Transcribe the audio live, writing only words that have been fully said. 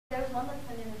one that's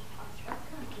an image posture. That's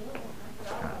kind of cool. I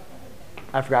forgot about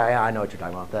that. I forgot. Yeah, I know what you're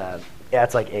talking about. Yeah,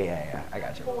 it's like AA. Yeah, I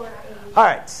got you. 4A. All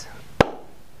right.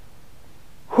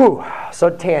 Whew. So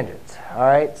tangents. All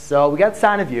right. So we got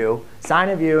sine of u,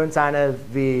 and sine of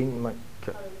v.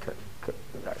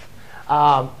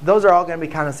 Those are all going to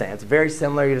be kind of the same. It's very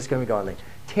similar. You're just going to be going there.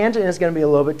 Tangent is going to be a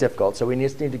little bit difficult, so we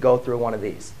just need to go through one of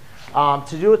these. To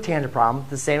do a tangent problem,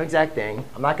 the same exact thing.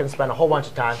 I'm not going to spend a whole bunch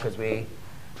of time because we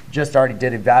just already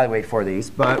did evaluate for these.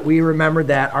 But we remembered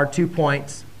that our 2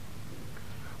 points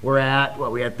were at,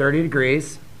 we had 30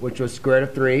 degrees, which was square root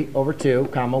of 3 over 2,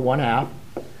 comma, 1/2.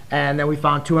 And then we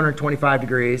found 225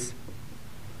 degrees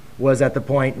was at the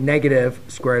point negative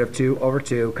square root of 2 over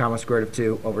 2, comma, square root of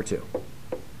 2 over 2.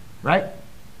 Right?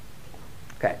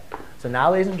 OK. So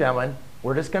now, ladies and gentlemen,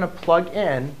 we're just going to plug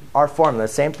in our formula.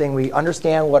 Same thing. We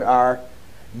understand what our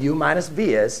u minus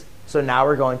v is. So now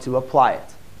we're going to apply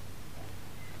it.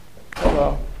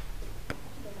 Hello.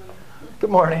 Good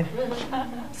morning.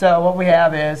 So what we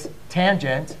have is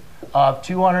tangent of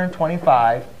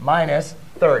 225 minus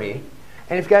 30.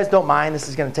 And if you guys don't mind, this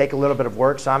is going to take a little bit of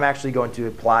work. So I'm actually going to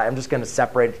apply. I'm just going to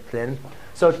separate it thin.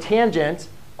 So tangent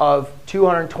of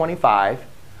 225.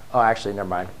 Oh, actually, never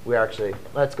mind.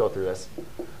 Let's go through this.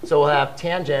 So we'll have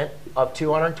tangent of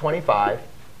 225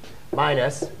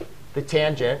 minus the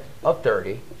tangent of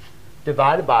 30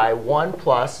 divided by 1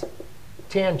 plus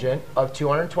tangent of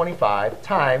 225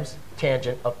 times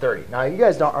tangent of 30. Now, you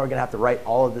guys are going to have to write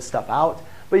all of this stuff out.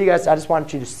 But you guys, I just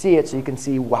want you to see it so you can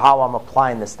see how I'm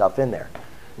applying this stuff in there.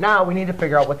 Now, we need to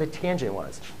figure out what the tangent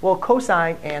was. Well,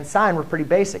 cosine and sine were pretty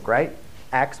basic, right?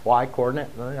 X, y coordinate.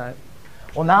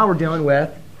 Well, now we're dealing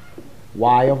with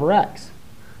y over x.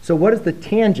 So what is the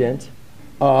tangent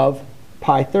of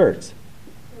pi thirds?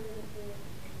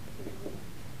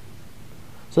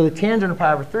 So the tangent of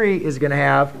pi over 3 is going to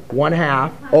have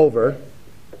 1/2 over,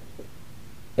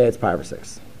 it's pi over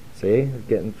 6. See, it's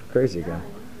getting crazy again.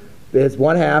 It's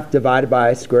 1/2 divided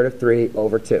by square root of 3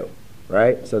 over 2,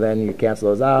 right? So then you cancel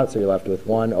those out, so you're left with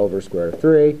 1 over square root of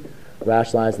 3.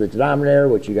 Rationalize the denominator,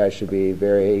 which you guys should be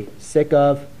very sick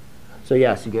of. So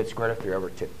yes, you get square root of 3 over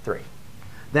 3.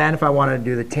 Then if I wanted to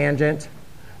do the tangent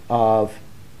of,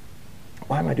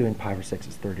 why am I doing pi over 6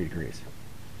 is 30 degrees?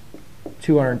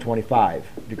 225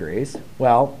 degrees.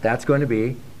 Well, that's going to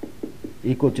be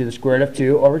equal to the square root of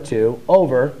 2 over 2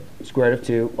 over square root of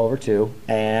 2 over 2.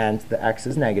 And the x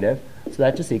is negative. So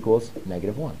that just equals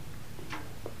negative 1.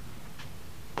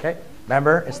 OK?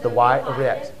 Remember, it's the y over the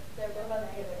x.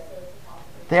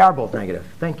 They are both negative.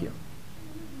 Thank you.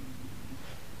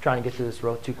 Trying to get through this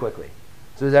row too quickly.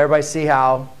 So does everybody see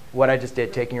how what I just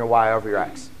did, taking your y over your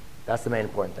x? That's the main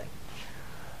important thing.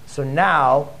 So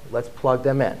now let's plug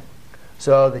them in.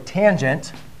 So the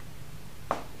tangent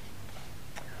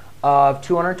of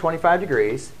 225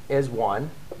 degrees is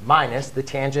 1 minus the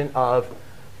tangent of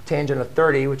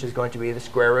 30, which is going to be the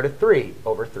square root of 3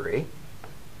 over 3,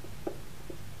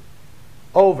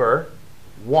 over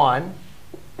 1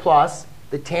 plus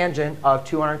the tangent of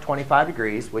 225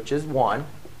 degrees, which is 1,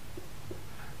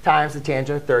 times the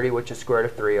tangent of 30, which is square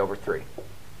root of 3 over 3.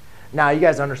 Now, you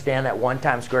guys understand that 1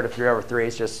 times square root of 3 over 3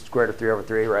 is just square root of 3 over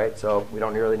 3, right? So we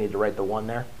don't really need to write the 1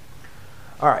 there.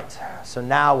 All right, so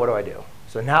now what do I do?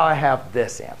 So now I have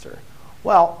this answer.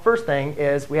 Well, first thing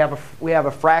is we have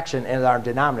a fraction in our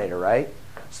denominator, right?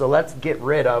 So let's get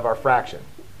rid of our fraction.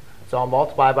 So I'll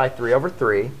multiply by 3 over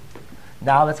 3.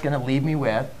 Now that's going to leave me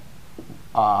with,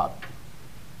 by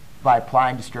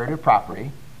applying distributive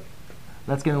property,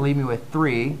 that's going to leave me with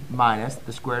 3 minus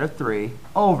the square root of 3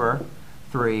 over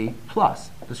 3 plus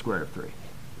the square root of 3.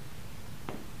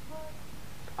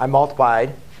 I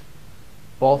multiplied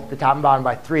both the top and bottom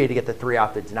by 3 to get the 3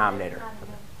 off the denominator.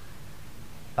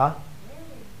 Huh?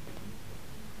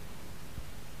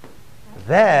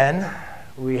 Then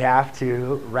we have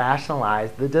to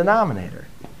rationalize the denominator.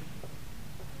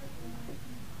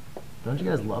 Don't you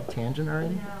guys love tangent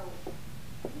already?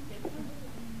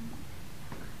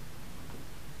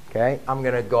 OK, I'm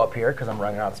going to go up here because I'm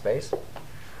running out of space.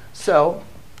 So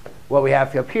what we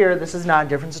have up here, this is not a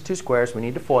difference of 2 squares. We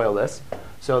need to FOIL this.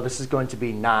 So this is going to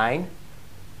be 9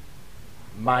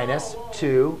 minus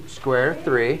 2 square root of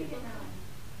 3.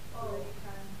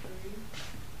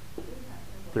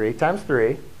 3 times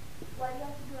 3. Why do you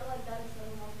have to do it like that instead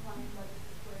of multiplying by just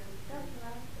the square root?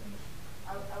 I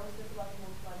was just about to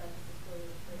multiply by just the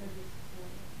square root.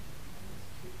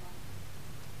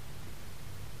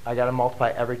 I got to multiply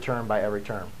every term by every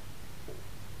term.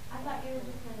 I thought you were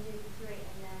just going to do the 3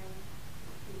 and then...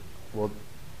 Well,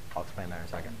 I'll explain that in a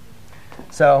second.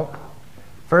 So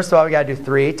first of all, we got to do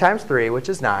 3 times 3, which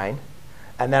is 9.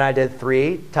 And then I did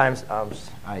 3 times,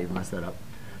 I messed that up.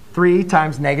 3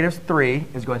 times negative 3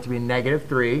 is going to be negative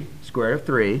 3 square root of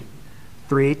 3.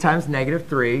 3 times negative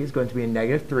 3 is going to be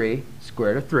negative 3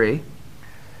 square root of 3.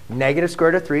 Negative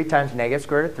square root of 3 times negative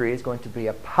square root of 3 is going to be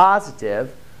a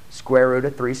positive square root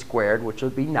of 3 squared, which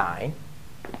would be 9.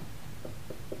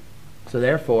 So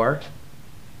therefore,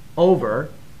 over,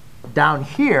 down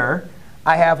here,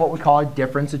 I have what we call a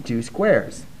difference of two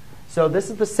squares. So this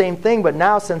is the same thing, but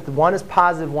now since one is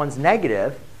positive, one's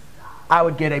negative, I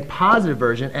would get a positive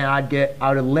version, and I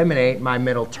would eliminate my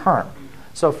middle term.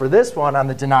 So for this one on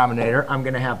the denominator, I'm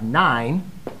going to have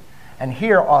 9. And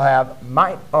here I'll have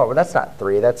oh, well, that's not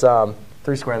 3. That's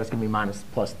 3 squared. That's going to be minus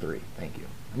plus 3. Thank you.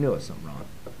 I knew it was something wrong.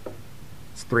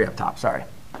 It's 3 up top. Sorry.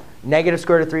 Negative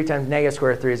square root of 3 times negative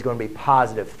square root of 3 is going to be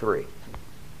positive 3.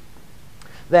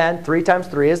 Then 3 times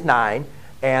 3 is 9.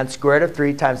 And square root of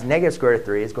 3 times negative square root of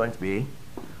 3 is going to be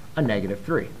a negative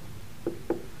 3.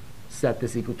 Set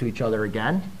this equal to each other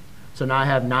again. So now I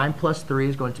have 9 plus 3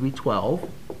 is going to be 12.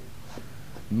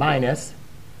 Minus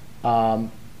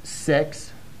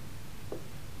 6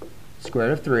 square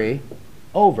root of 3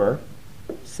 over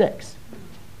 6.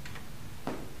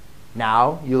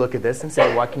 Now you look at this and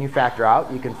say, what can you factor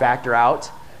out? You can factor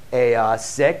out a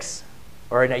 6.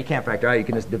 Or no, you can't factor out. You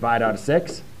can just divide out a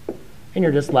 6. And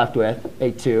you're just left with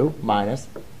a 2 minus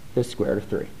the square root of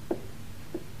 3.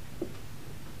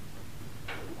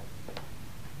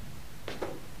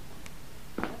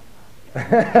 Let's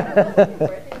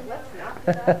not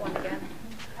do that one again.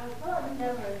 Well,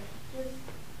 never.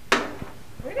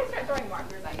 We're going to start throwing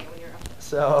markers at you when you're up there.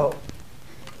 So,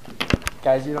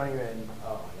 guys, you don't even,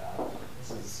 oh my god,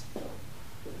 this is,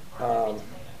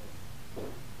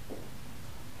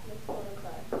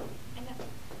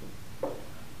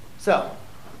 so,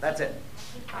 that's it.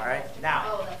 All right, now.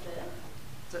 Oh, that's it.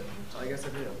 That's it. That's all I guess I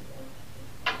do.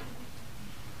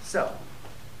 So,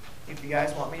 if you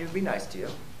guys want me to be nice to you,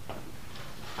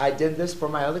 I did this for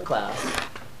my other class,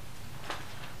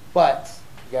 but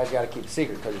you guys got to keep it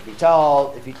secret, because if you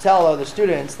tell other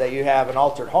students that you have an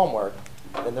altered homework,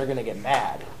 then they're going to get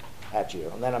mad at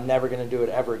you, and then I'm never going to do it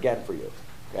ever again for you.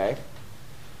 Okay?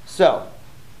 So,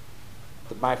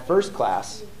 my first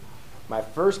class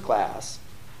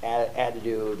had to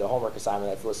do the homework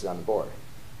assignment that's listed on the board.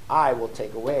 I will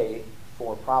take away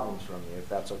 4 problems from you if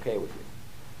that's okay with you.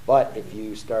 But if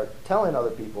you start telling other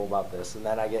people about this, and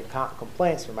then I get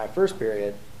complaints from my first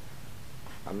period,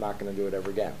 I'm not going to do it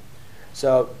ever again.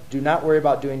 So do not worry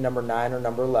about doing number 9 or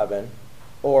number 11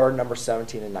 or number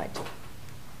 17 and 19.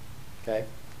 Okay?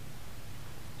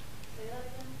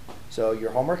 So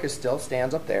your homework still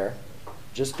stands up there.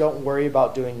 Just don't worry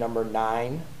about doing number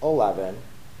 9, 11,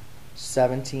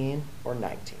 17, or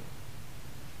 19.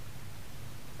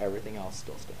 Everything else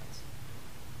still stands.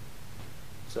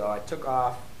 So I took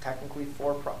off technically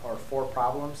 4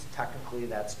 problems. Technically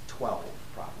that's 12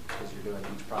 problems because you're doing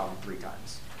each problem 3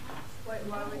 times. Wait,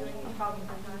 why are we doing each problem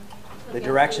 3 times? The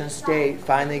directions state,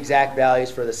 find the exact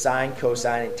values for the sine,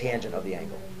 cosine, and tangent of the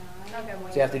angle. Okay,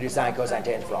 So you have to do sine, cosine,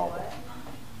 tangent for all of them.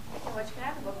 Which can I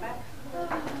have the book back?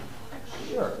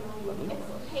 Sure.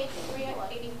 Page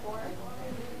 384.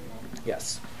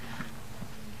 Yes.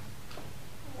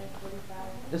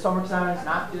 This homework assignment is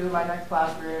not due by next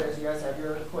class period, as you guys have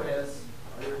your quiz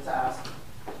or your test.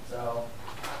 So.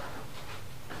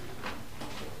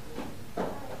 Sure.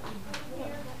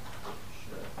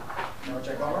 You want to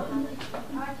check homework? I just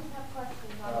have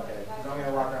questions. Okay. So I'm going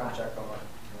to walk around and check homework.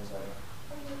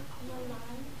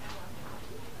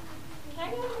 Can I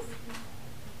go this?